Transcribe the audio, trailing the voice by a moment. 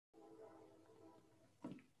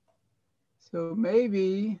So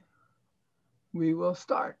maybe we will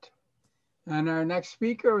start. And our next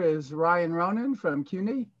speaker is Ronan from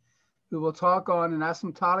CUNY, who will talk on an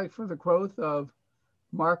asymptotic for the growth of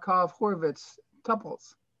Markoff-Hurwitz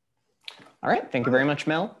tuples. All right, thank you very much,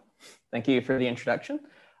 Mel. Thank you for the introduction.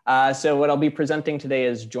 So what I'll be presenting today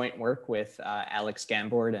is joint work with Alex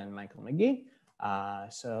Gambord and Michael McGee.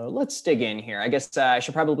 So let's dig in here. I guess I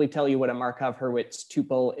should probably tell you what a Markoff-Hurwitz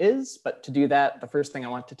tuple is, but to do that, the first thing I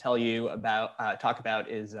want to tell you about, talk about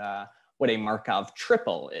is what a Markov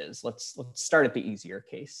triple is. Let's start at the easier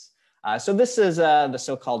case. So this is the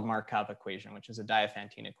so-called Markov equation, which is a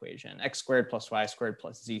Diophantine equation. X squared plus y squared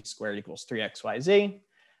plus z squared equals 3xyz.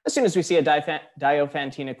 As soon as we see a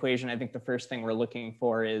Diophantine equation, I think the first thing we're looking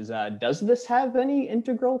for is, does this have any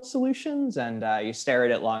integral solutions? And you stare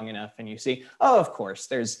at it long enough and you see, oh, of course,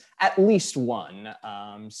 there's at least one.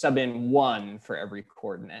 Sub in 1 for every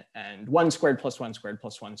coordinate. And 1 squared plus 1 squared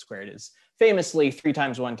plus 1 squared is famously 3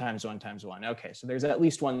 times 1 times 1 times 1. Okay, so there's at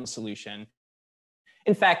least one solution.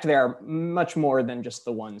 In fact, there are much more than just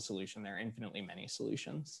the one solution. There are infinitely many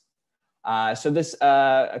solutions. So this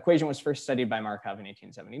equation was first studied by Markov in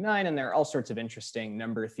 1879, and there are all sorts of interesting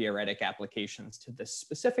number theoretic applications to this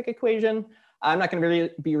specific equation. I'm not going to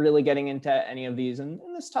be really getting into any of these in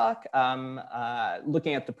this talk.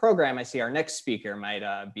 Looking at the program, I see our next speaker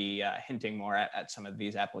might be hinting more at some of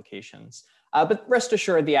these applications. But rest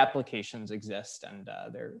assured, the applications exist, and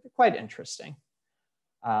they're quite interesting.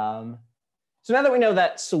 So now that we know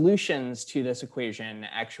that solutions to this equation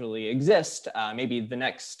actually exist, maybe the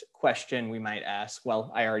next question we might ask,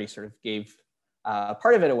 well, I already sort of gave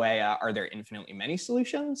part of it away. Are there infinitely many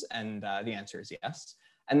solutions? And the answer is yes.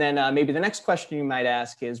 And then maybe the next question you might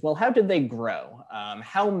ask is, well, how did they grow?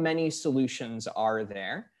 How many solutions are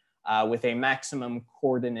there with a maximum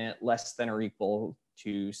coordinate less than or equal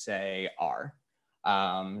to, say, r?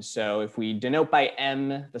 So if we denote by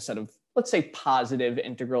m the set of, let's say, positive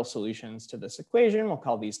integral solutions to this equation, we'll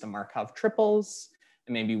call these the Markov triples.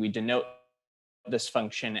 And maybe we denote this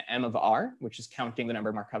function m of r, which is counting the number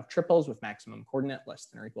of Markov triples with maximum coordinate less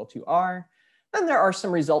than or equal to r. Then there are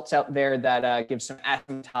some results out there that give some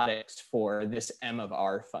asymptotics for this m of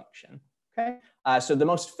r function. Okay, so the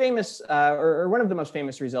most famous, or one of the most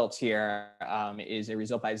famous results here is a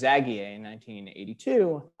result by Zagier in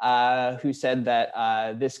 1982, who said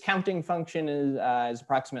that this counting function is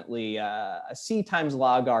approximately a c times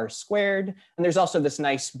log r squared. And there's also this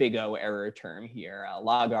nice big O error term here,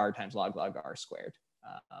 log r times log r squared.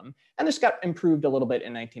 And this got improved a little bit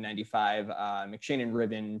in 1995. McShane and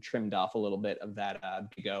Ribbon trimmed off a little bit of that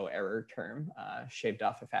big O error term, shaved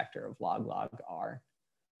off a factor of log r.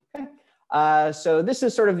 Okay. So this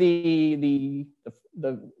is sort of the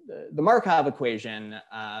Markov equation,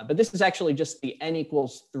 but this is actually just the n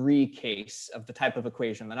equals 3 case of the type of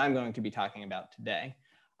equation that I'm going to be talking about today.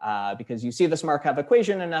 Because you see this Markov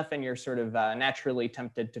equation enough and you're sort of naturally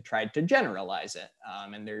tempted to try to generalize it.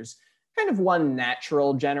 And there's kind of one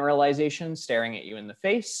natural generalization staring at you in the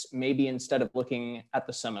face. Maybe instead of looking at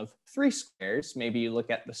the sum of 3 squares, maybe you look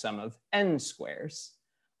at the sum of n squares.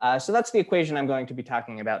 So that's the equation I'm going to be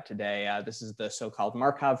talking about today. This is the so-called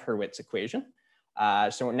Markov-Hurwitz equation.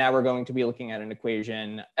 So now we're going to be looking at an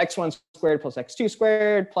equation x1 squared plus x2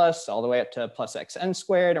 squared plus all the way up to plus xn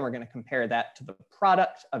squared. And we're going to compare that to the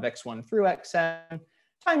product of x1 through xn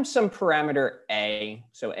times some parameter a.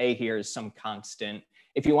 So a here is some constant.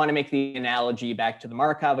 If you want to make the analogy back to the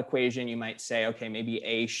Markov equation, you might say, okay, maybe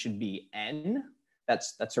a should be n.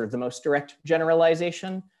 That's sort of the most direct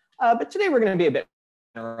generalization. But today we're going to be a bit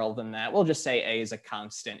general than that. We'll just say a is a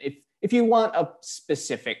constant. If you want a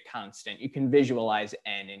specific constant, you can visualize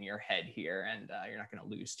n in your head here, and you're not going to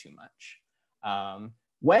lose too much.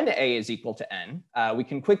 When a is equal to n, we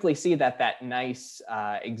can quickly see that that nice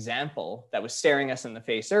example that was staring us in the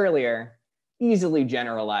face earlier easily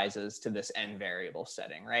generalizes to this n variable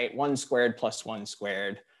setting, right? 1 squared plus 1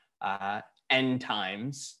 squared n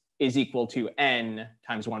times is equal to n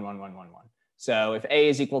times 1, 1, 1, 1, 1. So if a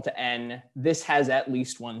is equal to n, this has at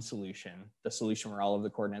least one solution, the solution where all of the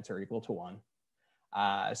coordinates are equal to 1.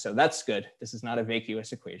 So that's good. This is not a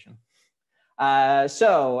vacuous equation. We're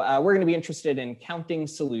going to be interested in counting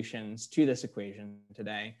solutions to this equation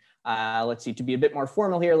today. Let's see, to be a bit more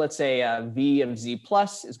formal here, let's say v of z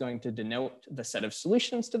plus is going to denote the set of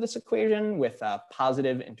solutions to this equation with a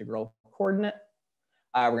positive integral coordinate.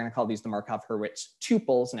 We're going to call these the Markov-Hurwitz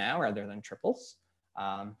tuples now rather than triples.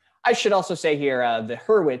 I should also say here, the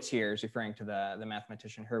Hurwitz here is referring to the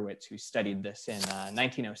mathematician Hurwitz, who studied this in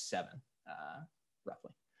 1907,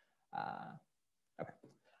 roughly.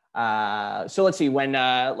 Okay. So let's see, when,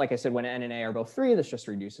 like I said, when n and a are both 3, this just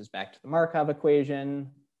reduces back to the Markov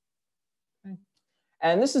equation.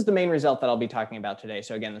 And this is the main result that I'll be talking about today.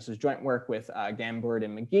 So again, this is joint work with Gambourd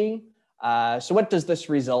and McGee. So what does this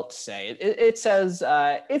result say? It says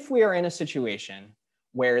if we are in a situation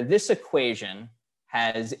where this equation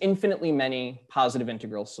has infinitely many positive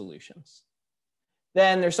integral solutions,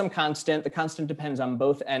 then there's some constant. The constant depends on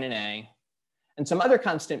both n and a, and some other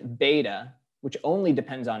constant beta, which only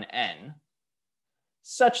depends on n,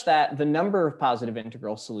 such that the number of positive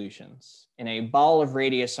integral solutions in a ball of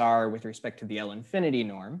radius r with respect to the L infinity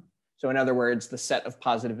norm, so in other words, the set of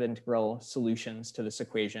positive integral solutions to this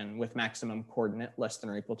equation with maximum coordinate less than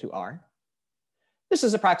or equal to r, this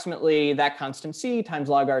is approximately that constant c times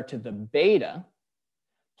log r to the beta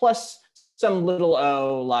plus some little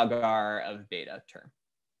o log r of beta term.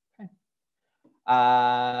 Okay.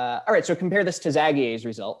 All right, so compare this to Zagier's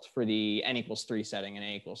result for the n equals 3 setting and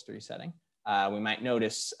a equals 3 setting. We might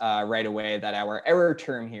notice right away that our error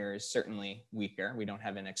term here is certainly weaker. We don't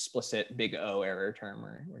have an explicit big O error term.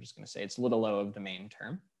 We're just going to say it's little o of the main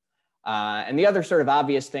term. And the other sort of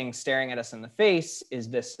obvious thing staring at us in the face is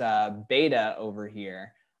this beta over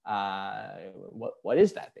here. What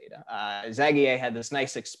is that beta? Zagier had this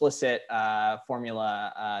nice explicit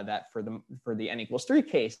formula that for the n equals 3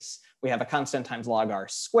 case, we have a constant times log r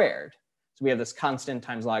squared. So we have this constant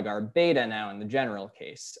times log r beta now in the general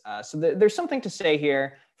case. So there's something to say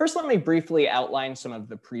here. First, let me briefly outline some of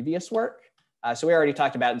the previous work. So we already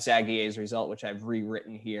talked about Zagier's result, which I've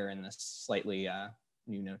rewritten here in this slightly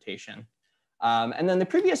new notation. And then the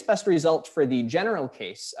previous best result for the general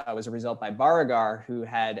case was a result by Beauregard, who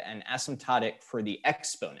had an asymptotic for the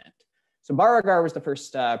exponent. So Beauregard was the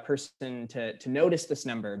first person to notice this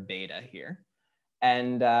number beta here.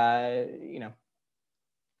 And, you know,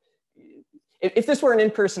 if this were an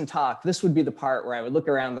in-person talk, this would be the part where I would look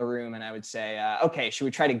around the room and I would say, okay, should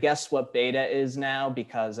we try to guess what beta is now?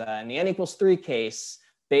 Because in the n equals 3 case,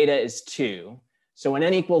 beta is 2. So when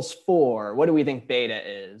n equals 4, what do we think beta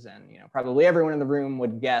is? And probably everyone in the room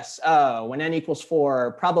would guess, oh, when n equals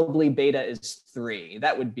 4, probably beta is 3.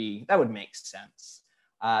 That would make sense.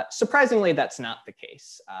 Surprisingly, that's not the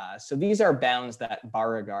case. So these are bounds that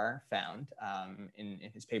Beauregard found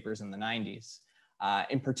in his papers in the 90s.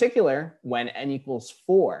 In particular, when n equals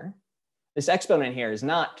 4, this exponent here is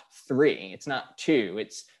not 3, it's not 2,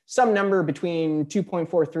 it's some number between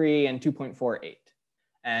 2.43 and 2.48.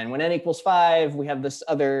 And when n equals 5, we have these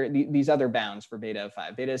other bounds for beta of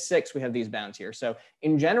 5. Beta is 6, we have these bounds here. So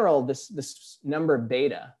in general, this number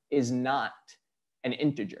beta is not an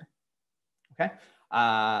integer, okay?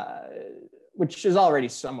 Which is already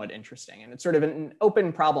somewhat interesting. And it's sort of an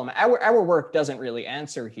open problem. Our work doesn't really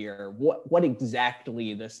answer here what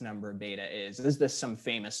exactly this number beta is. Is this some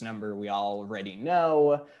famous number we already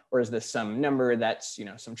know? Or is this some number that's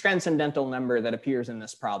some transcendental number that appears in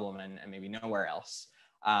this problem and maybe nowhere else?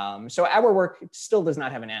 So our work still does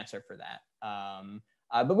not have an answer for that.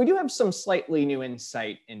 But we do have some slightly new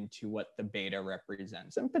insight into what the beta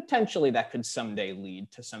represents. And potentially that could someday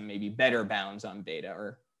lead to some maybe better bounds on beta,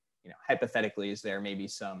 or hypothetically, is there maybe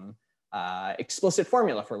some explicit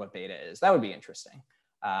formula for what beta is? That would be interesting.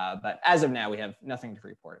 But as of now, we have nothing to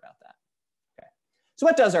report about that. Okay. So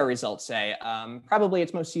what does our result say? Probably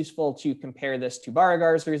it's most useful to compare this to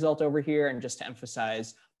Beauregard's result over here. And just to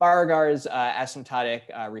emphasize, Beauregard's asymptotic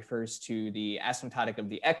refers to the asymptotic of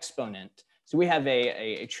the exponent. So we have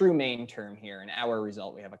a true main term here. In our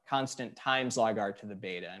result, we have a constant times log r to the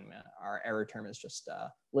beta, and our error term is just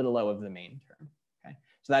little o of the main term. Okay.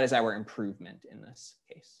 So that is our improvement in this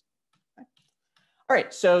case. Okay. All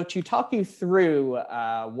right, so to talk you through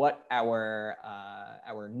what our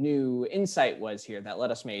new insight was here that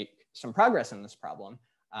let us make some progress in this problem,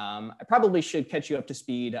 I probably should catch you up to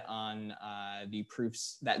speed on the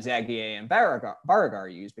proofs that Zagier and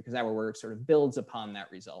Beauregard used, because our work sort of builds upon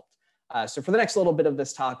that result. So for the next little bit of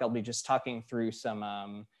this talk, I'll be just talking through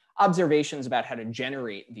some observations about how to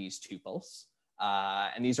generate these tuples.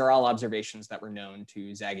 And these are all observations that were known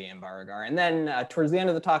to Zagier and Beauregard. And then towards the end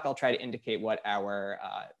of the talk, I'll try to indicate what our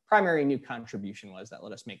primary new contribution was that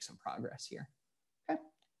let us make some progress here. Okay.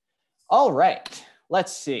 All right,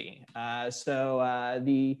 let's see. So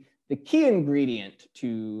the key ingredient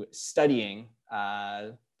to studying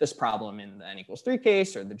this problem in the n equals 3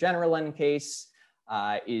 case or the general n case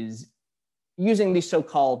is using these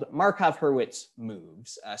so-called Markoff-Hurwitz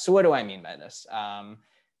moves. So what do I mean by this?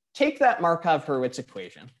 Take that Markoff-Hurwitz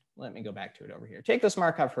equation. Let me go back to it over here. Take this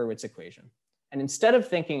Markoff-Hurwitz equation. And instead of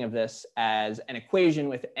thinking of this as an equation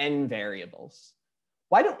with n variables,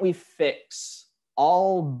 why don't we fix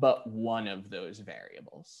all but one of those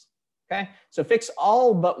variables? Okay, so fix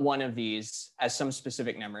all but one of these as some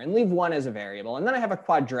specific number and leave one as a variable. And then I have a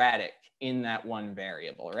quadratic in that one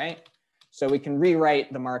variable, right? So we can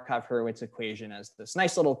rewrite the Markov-Hurwitz equation as this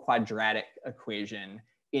nice little quadratic equation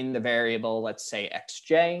in the variable, let's say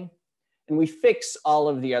xj, and we fix all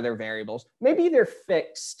of the other variables. Maybe they're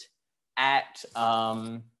fixed at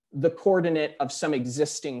the coordinate of some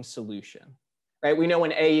existing solution, right? We know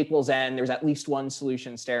when a equals n, there's at least one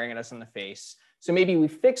solution staring at us in the face. So maybe we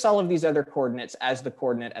fix all of these other coordinates as the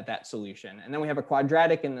coordinate at that solution. And then we have a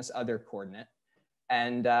quadratic in this other coordinate.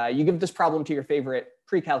 And you give this problem to your favorite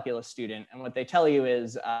pre-calculus student. And what they tell you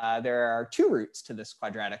is there are two roots to this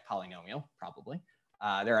quadratic polynomial, probably.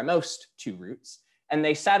 There are at most two roots. And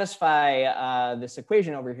they satisfy this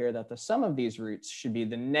equation over here that the sum of these roots should be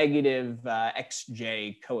the negative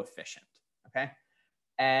xj coefficient, okay?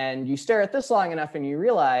 And you stare at this long enough and you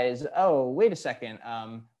realize, oh, wait a second.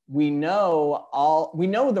 We know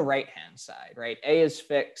the right-hand side, right? A is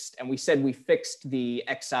fixed, and we said we fixed the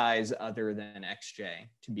xi's other than xj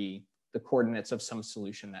to be the coordinates of some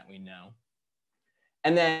solution that we know.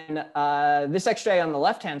 And then this xj on the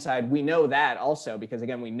left-hand side, we know that also because,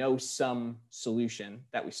 again, we know some solution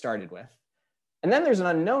that we started with. And then there's an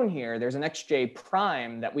unknown here. There's an xj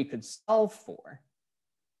prime that we could solve for.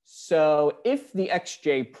 So if the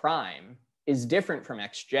xj prime is different from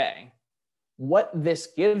xj, what this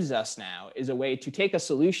gives us now is a way to take a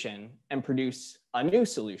solution and produce a new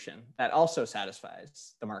solution that also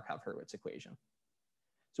satisfies the Markov-Hurwitz equation.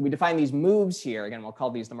 So we define these moves here. Again, we'll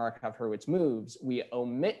call these the Markov-Hurwitz moves. We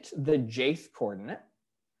omit the jth coordinate.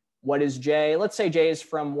 What is j? Let's say j is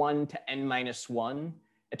from 1 to n minus 1.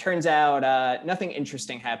 It turns out nothing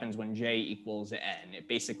interesting happens when j equals n. It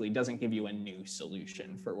basically doesn't give you a new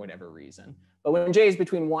solution for whatever reason. But when j is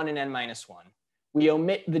between 1 and n minus 1, we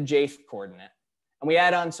omit the jth coordinate, and we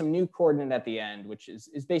add on some new coordinate at the end, which is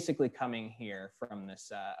basically coming here from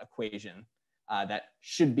this equation that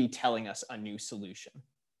should be telling us a new solution,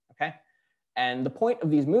 okay? And the point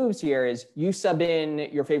of these moves here is you sub in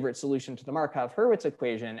your favorite solution to the Markov-Hurwitz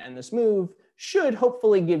equation, and this move should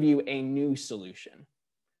hopefully give you a new solution,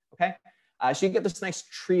 okay? So you get this nice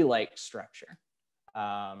tree-like structure.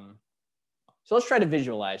 So let's try to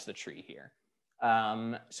visualize the tree here.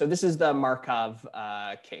 So this is the Markov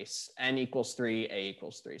case, n equals 3, a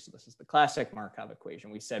equals 3. So this is the classic Markov equation.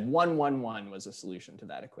 We said 1, 1, 1 was a solution to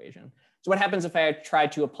that equation. So what happens if I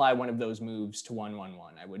tried to apply one of those moves to 1, 1,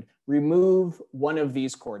 1? I would remove one of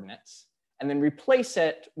these coordinates and then replace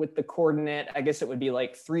it with the coordinate, I guess it would be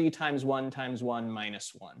like 3 times 1 times 1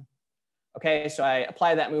 minus 1. Okay, so I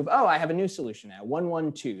apply that move. Oh, I have a new solution now, 1,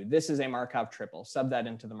 1, 2. This is a Markov triple. Sub that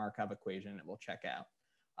into the Markov equation, it will check out.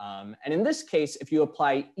 And in this case, if you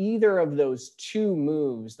apply either of those two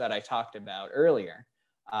moves that I talked about earlier,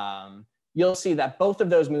 you'll see that both of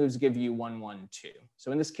those moves give you 1, 1, 2.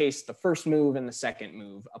 So in this case, the first move and the second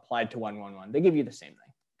move applied to 1, 1, 1, they give you the same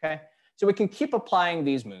thing, okay? So we can keep applying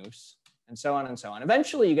these moves and so on and so on.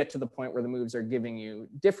 Eventually you get to the point where the moves are giving you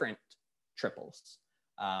different triples.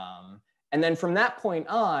 And then from that point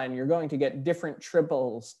on, you're going to get different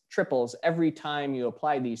triples every time you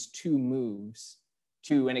apply these two moves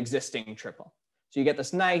to an existing triple. So you get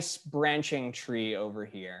this nice branching tree over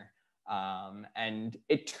here. And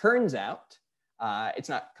it turns out, it's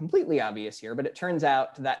not completely obvious here, but it turns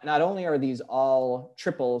out that not only are these all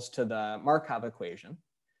triples to the Markov equation,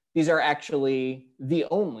 these are actually the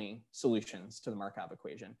only solutions to the Markov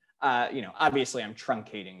equation. Obviously I'm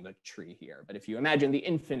truncating the tree here, but if you imagine the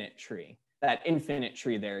infinite tree, that infinite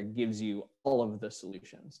tree there gives you all of the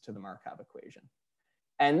solutions to the Markov equation.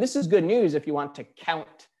 And this is good news if you want to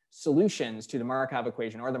count solutions to the Markov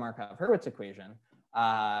equation or the Markov-Hurwitz equation,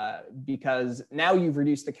 because now you've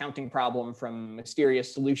reduced the counting problem from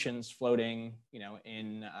mysterious solutions floating,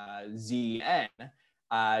 in Zn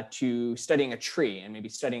to studying a tree and maybe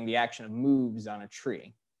studying the action of moves on a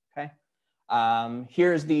tree. Okay.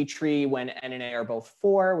 Here's the tree when n and a are both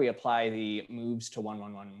 4. We apply the moves to 1,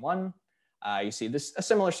 1, 1, 1. You see a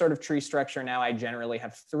similar sort of tree structure. Now I generally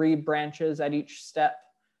have 3 branches at each step.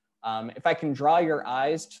 If I can draw your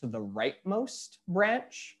eyes to the rightmost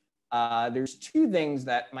branch, there's 2 things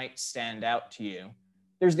that might stand out to you.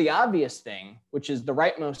 There's the obvious thing, which is the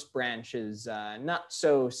rightmost branch is not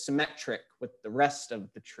so symmetric with the rest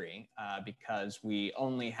of the tree because we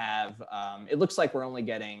only have, it looks like we're only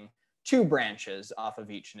getting 2 branches off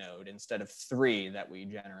of each node instead of 3 that we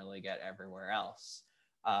generally get everywhere else.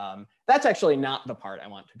 That's actually not the part I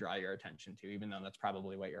want to draw your attention to, even though that's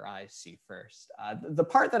probably what your eyes see first. The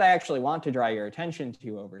part that I actually want to draw your attention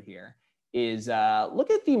to over here is look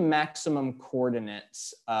at the maximum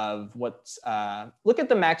coordinates of look at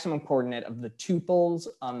the maximum coordinate of the tuples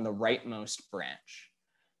on the rightmost branch.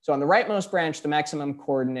 So on the rightmost branch, the maximum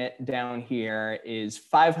coordinate down here is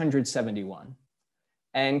 571.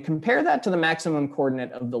 and compare that to the maximum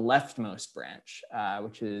coordinate of the leftmost branch,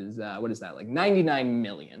 which is, what is that, like 99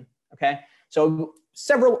 million, okay? So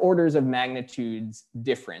several orders of magnitudes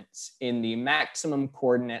difference in the maximum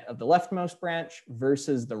coordinate of the leftmost branch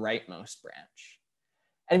versus the rightmost branch.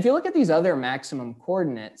 And if you look at these other maximum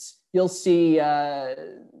coordinates, you'll see there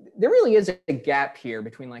really is a gap here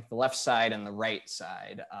between like the left side and the right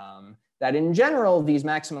side. That in general, these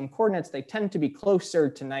maximum coordinates, they tend to be closer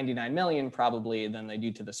to 99 million probably than they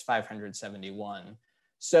do to this 571.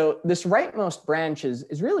 So this rightmost branch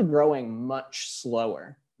is really growing much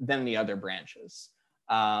slower than the other branches.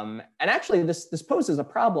 And actually this poses a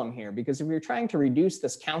problem here, because if you're trying to reduce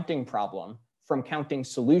this counting problem from counting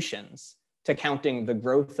solutions to counting the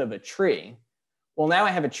growth of a tree, well, now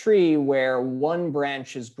I have a tree where one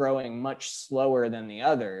branch is growing much slower than the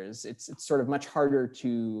others. It's sort of much harder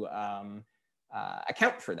to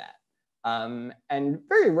account for that. And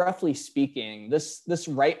very roughly speaking, this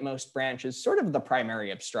rightmost branch is sort of the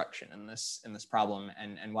primary obstruction in this problem,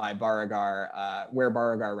 and why where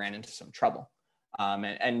Beauregard ran into some trouble.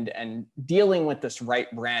 And dealing with this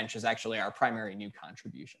right branch is actually our primary new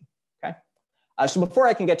contribution. Okay. So before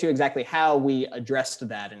I can get to exactly how we addressed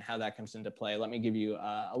that and how that comes into play, let me give you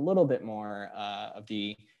a little bit more of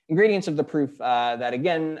the ingredients of the proof that,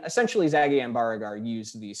 again, essentially Zaghi and Beauregard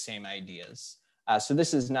used these same ideas. So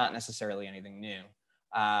this is not necessarily anything new.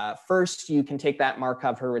 First, you can take that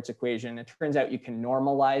Markov-Hurwitz equation. It turns out you can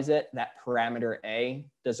normalize it. That parameter A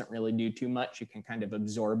doesn't really do too much. You can kind of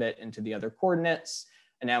absorb it into the other coordinates.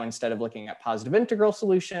 And now instead of looking at positive integral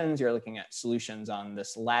solutions, you're looking at solutions on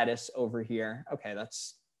this lattice over here. Okay,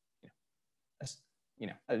 that's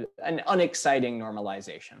an unexciting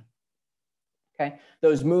normalization. Okay,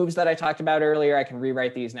 those moves that I talked about earlier, I can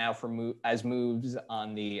rewrite these now as moves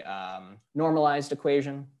on the normalized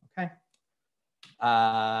equation. Okay,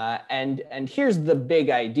 and here's the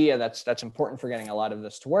big idea that's important for getting a lot of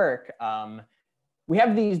this to work. We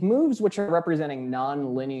have these moves which are representing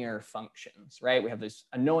nonlinear functions, right? We have this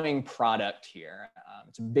annoying product here.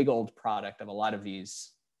 It's a big old product of a lot of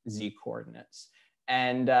these z coordinates.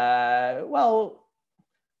 And well,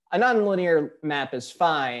 a nonlinear map is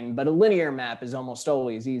fine, but a linear map is almost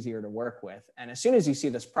always easier to work with. And as soon as you see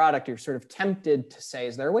this product, you're sort of tempted to say,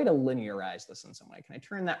 is there a way to linearize this in some way? Can I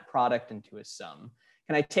turn that product into a sum?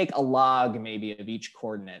 Can I take a log maybe of each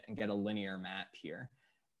coordinate and get a linear map here?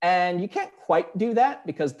 And you can't quite do that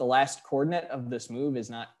because the last coordinate of this move is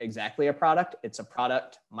not exactly a product. It's a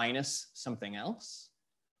product minus something else.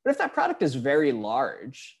 But if that product is very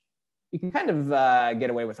large, you can kind of get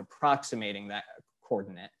away with approximating that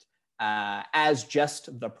coordinate as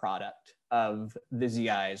just the product of the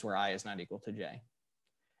zi's where I is not equal to j. And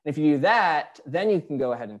if you do that, then you can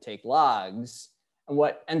go ahead and take logs. And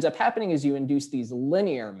what ends up happening is you induce these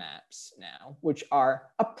linear maps now, which are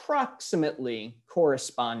approximately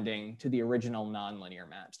corresponding to the original nonlinear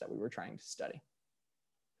maps that we were trying to study.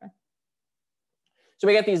 Okay. So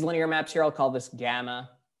we get these linear maps here. I'll call this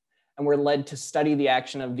gamma. And we're led to study the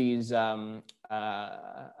action of these linear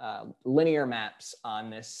maps on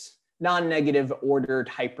this non-negative ordered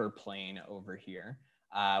hyperplane over here,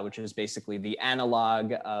 which is basically the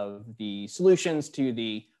analog of the solutions to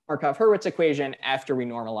the Markov-Hurwitz equation after we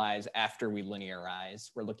normalize, after we linearize.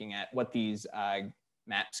 We're looking at what these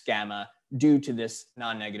maps gamma do to this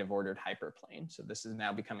non-negative ordered hyperplane. So this is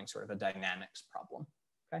now becoming sort of a dynamics problem.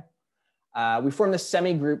 Okay. We form this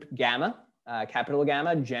semi-group gamma, capital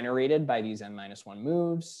gamma, generated by these n-1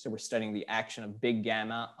 moves. So we're studying the action of big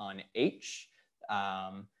gamma on H.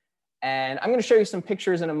 And I'm going to show you some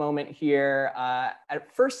pictures in a moment here.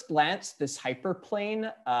 At first glance, this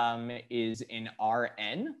hyperplane is in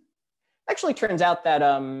Rn. Actually turns out that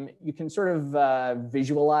you can sort of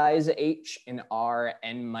visualize H in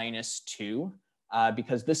Rn-2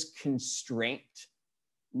 because this constraint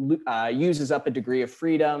uses up a degree of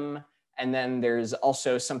freedom. And then there's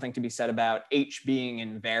also something to be said about H being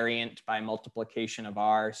invariant by multiplication of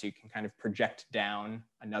R. So you can kind of project down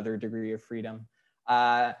another degree of freedom.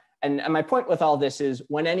 And my point with all this is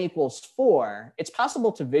when n equals 4, it's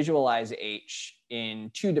possible to visualize H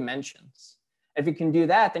in 2 dimensions. If you can do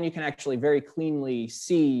that, then you can actually very cleanly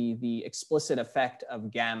see the explicit effect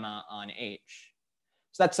of gamma on H.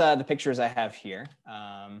 So that's the pictures I have here.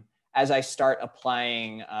 As I start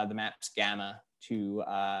applying the maps gamma to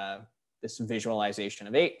this visualization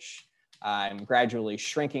of H, I'm gradually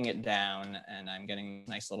shrinking it down and I'm getting a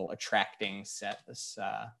nice little attracting set, this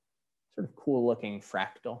sort of cool looking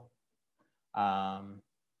fractal.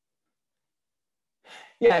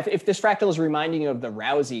 Yeah, if this fractal is reminding you of the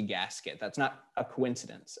Rousey gasket, that's not a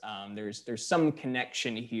coincidence. There's some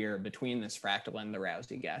connection here between this fractal and the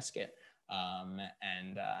Rousey gasket.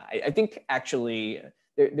 I think actually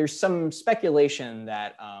there's some speculation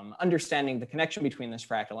that understanding the connection between this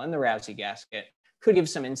fractal and the Rousey gasket could give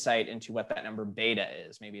some insight into what that number beta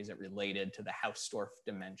is. Maybe is it related to the Hausdorff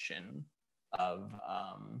dimension of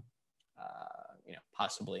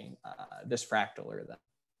possibly this fractal or the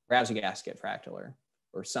Rousey gasket fractal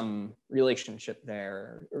or some relationship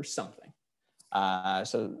there or something.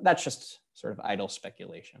 So that's just sort of idle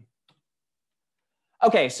speculation.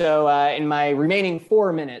 Okay, so in my remaining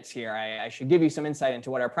 4 minutes here, I should give you some insight into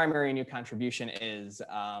what our primary new contribution is.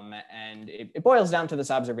 And it boils down to this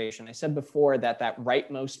observation. I said before that that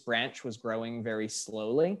rightmost branch was growing very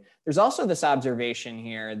slowly. There's also this observation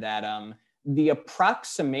here that the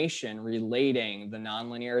approximation relating the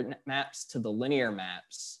nonlinear maps to the linear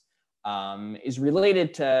maps is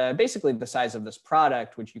related to basically the size of this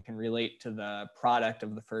product, which you can relate to the product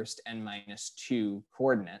of the first n-2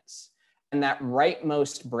 coordinates. And that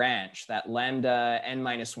rightmost branch, that lambda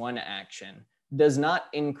n-1 action, does not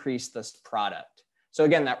increase this product. So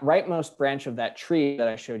again, that rightmost branch of that tree that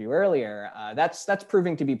I showed you earlier, that's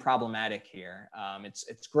proving to be problematic here.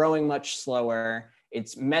 It's growing much slower.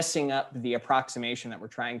 It's messing up the approximation that we're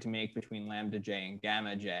trying to make between lambda j and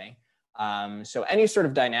gamma j. So any sort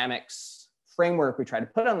of dynamics framework we try to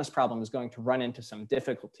put on this problem is going to run into some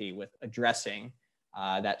difficulty with addressing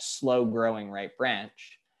that slow growing right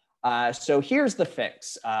branch. So here's the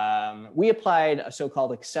fix. We applied a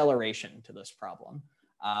so-called acceleration to this problem.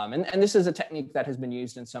 And this is a technique that has been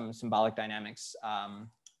used in some symbolic dynamics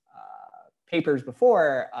papers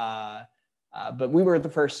before, but we were the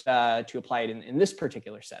first to apply it in this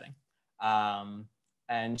particular setting.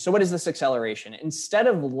 And so what is this acceleration? Instead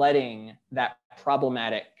of letting that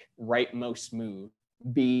problematic rightmost move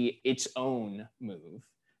be its own move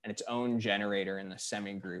and its own generator in the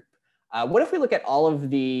semigroup, what if we look at all of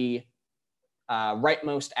the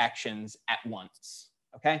rightmost actions at once?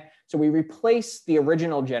 Okay, so we replace the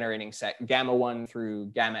original generating set, gamma 1 through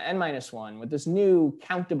gamma n-1, with this new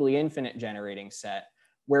countably infinite generating set,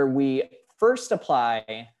 where we first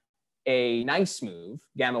apply a nice move,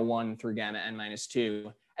 gamma 1 through gamma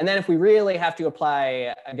n-2. And then if we really have to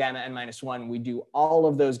apply a gamma n-1, we do all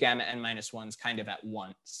of those gamma n-1s kind of at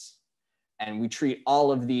once. And we treat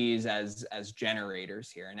all of these as generators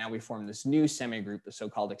here. And now we form this new semigroup, the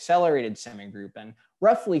so-called accelerated semigroup. And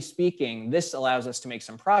roughly speaking, this allows us to make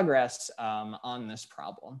some progress on this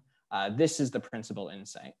problem. This is the principal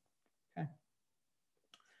insight. Okay.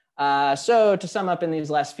 So to sum up in these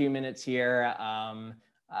last few minutes here,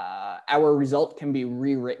 our result can be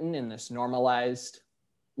rewritten in this normalized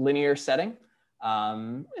linear setting.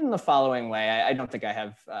 In the following way, I don't think I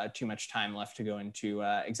have too much time left to go into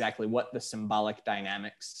exactly what the symbolic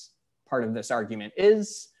dynamics part of this argument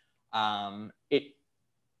is. I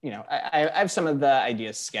have some of the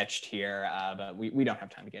ideas sketched here, but we don't have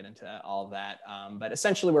time to get into all of that. But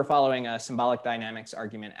essentially, we're following a symbolic dynamics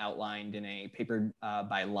argument outlined in a paper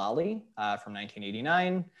by Lally from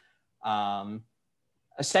 1989.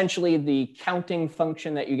 Essentially, the counting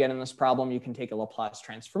function that you get in this problem, you can take a Laplace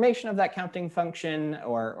transformation of that counting function,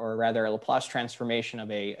 or rather a Laplace transformation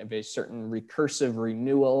of a certain recursive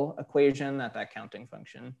renewal equation that counting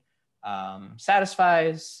function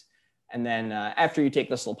satisfies. And then after you take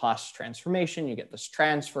this Laplace transformation, you get this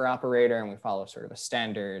transfer operator, and we follow sort of a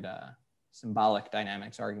standard symbolic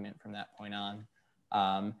dynamics argument from that point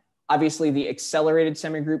on. Obviously, the accelerated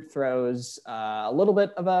semigroup throws a little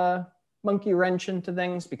bit of a monkey wrench into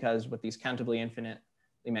things, because with these countably infinitely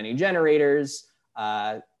many generators,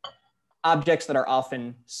 objects that are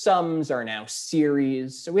often sums are now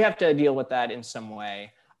series. So we have to deal with that in some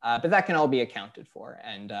way, but that can all be accounted for.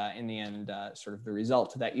 And in the end, sort of the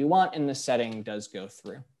result that you want in this setting does go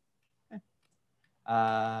through. Okay.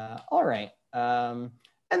 All right. And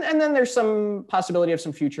then there's some possibility of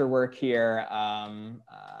some future work here,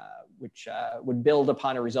 which would build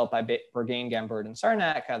upon a result by Bourgain, Gambord, and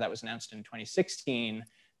Sarnak that was announced in 2016,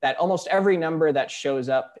 that almost every number that shows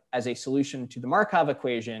up as a solution to the Markov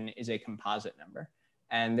equation is a composite number.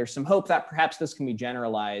 And there's some hope that perhaps this can be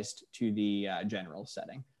generalized to the general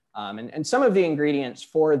setting. And some of the ingredients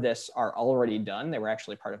for this are already done. They were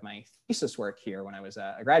actually part of my thesis work here when I was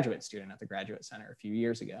a graduate student at the Graduate Center a few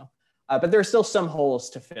years ago. But there are still some holes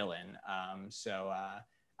to fill in.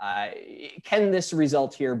 Can this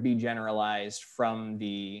result here be generalized from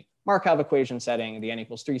the Markov equation setting, the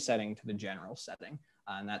n=3 setting, to the general setting?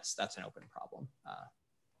 And that's an open problem.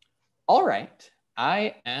 All right,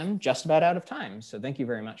 I am just about out of time. So thank you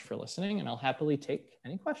very much for listening, and I'll happily take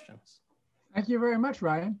any questions. Thank you very much,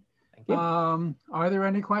 Ryan. Thank you. Are there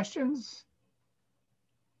any questions?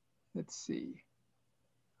 Let's see.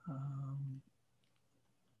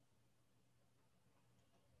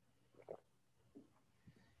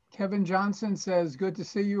 Kevin Johnson says, good to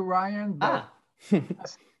see you, Ryan, but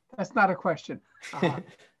that's not a question.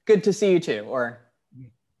 Good to see you too, or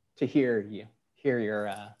to hear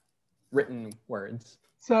your written words.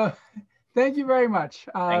 So thank you very much.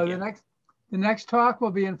 Thank you. The next talk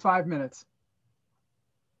will be in 5 minutes.